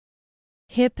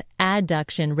Hip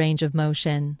adduction range of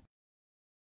motion.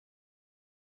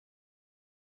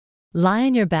 Lie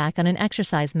on your back on an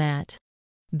exercise mat.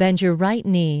 Bend your right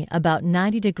knee about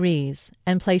 90 degrees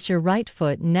and place your right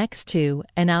foot next to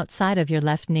and outside of your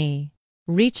left knee.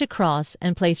 Reach across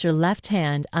and place your left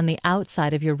hand on the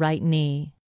outside of your right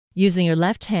knee. Using your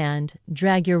left hand,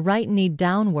 drag your right knee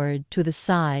downward to the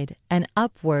side and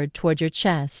upward toward your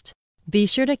chest. Be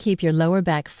sure to keep your lower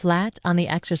back flat on the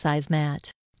exercise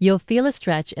mat. You'll feel a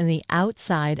stretch in the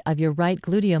outside of your right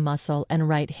gluteal muscle and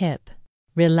right hip.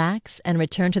 Relax and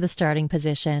return to the starting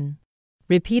position.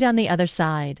 Repeat on the other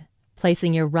side,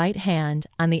 placing your right hand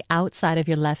on the outside of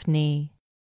your left knee.